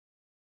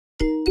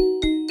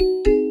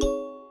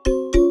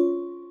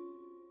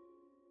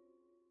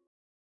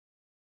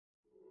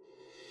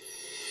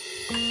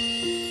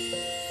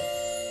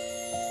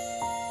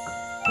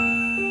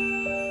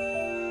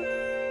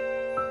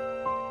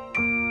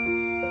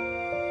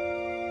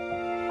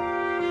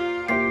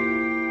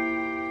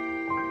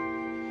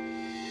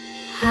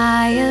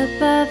High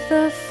above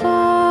the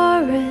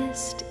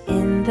forest,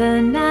 in the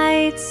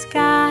night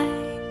sky,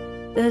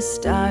 the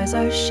stars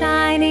are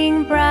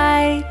shining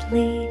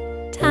brightly.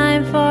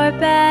 Time for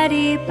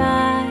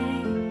Beddy-Bye.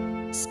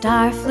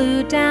 Star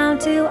flew down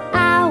to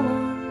Owl,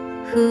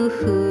 who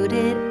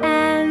hooted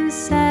and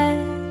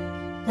said,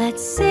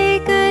 "Let's say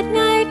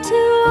goodnight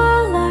to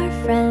all our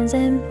friends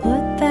and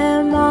put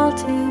them all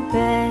to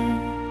bed."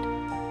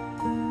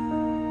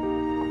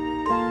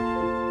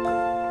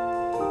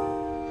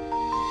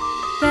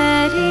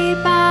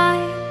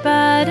 Beddy-Bye,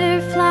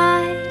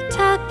 butterfly,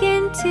 tuck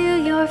into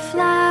your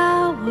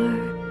flower.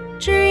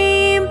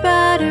 Dream,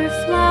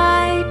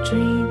 butterfly,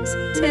 dreams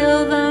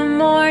till the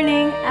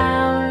morning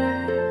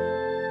hour.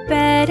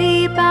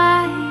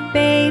 Beddy-Bye,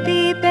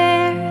 baby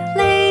bear,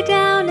 lay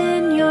down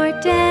in your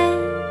den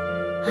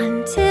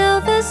until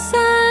the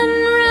sun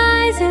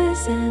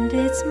rises and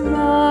it's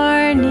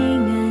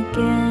morning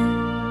again.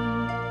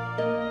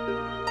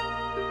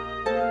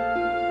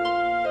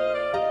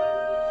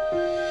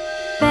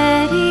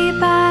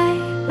 Beddy-Bye,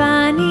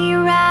 bunny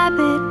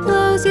rabbit,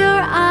 close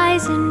your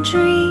eyes and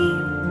dream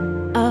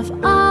of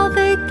all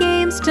the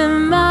games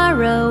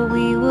tomorrow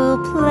we will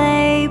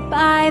play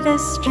by the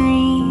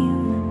stream.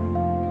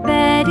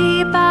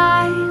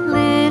 Beddy-Bye,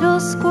 little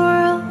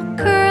squirrel,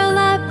 curl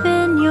up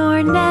in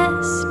your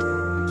nest.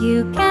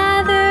 You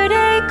gathered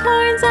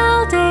acorns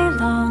all day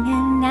long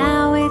and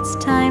now it's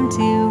time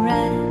to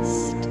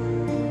rest.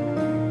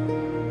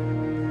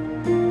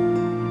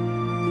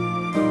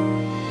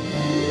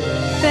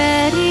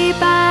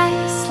 Beddy-Bye,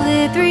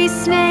 slithery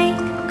snake,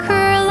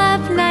 curl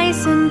up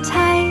nice and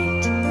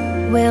tight.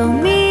 We'll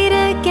meet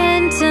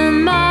again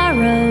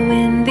tomorrow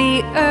in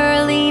the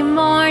early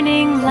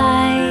morning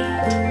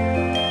light.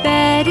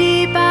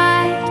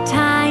 Beddy-Bye,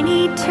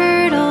 tiny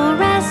turtle,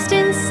 rest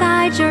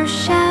inside your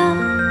shell.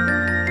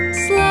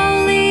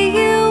 Slowly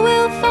you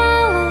will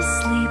fall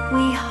asleep,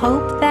 we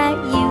hope that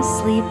you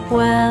sleep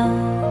well.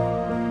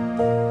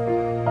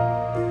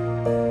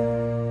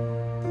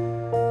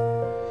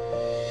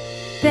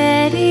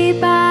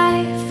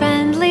 Beddy-Bye,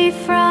 friendly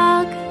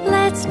frog,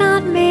 let's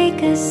not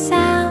make a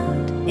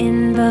sound.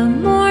 In the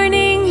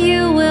morning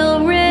you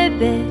will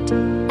ribbit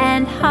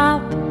and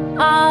hop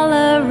all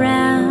around.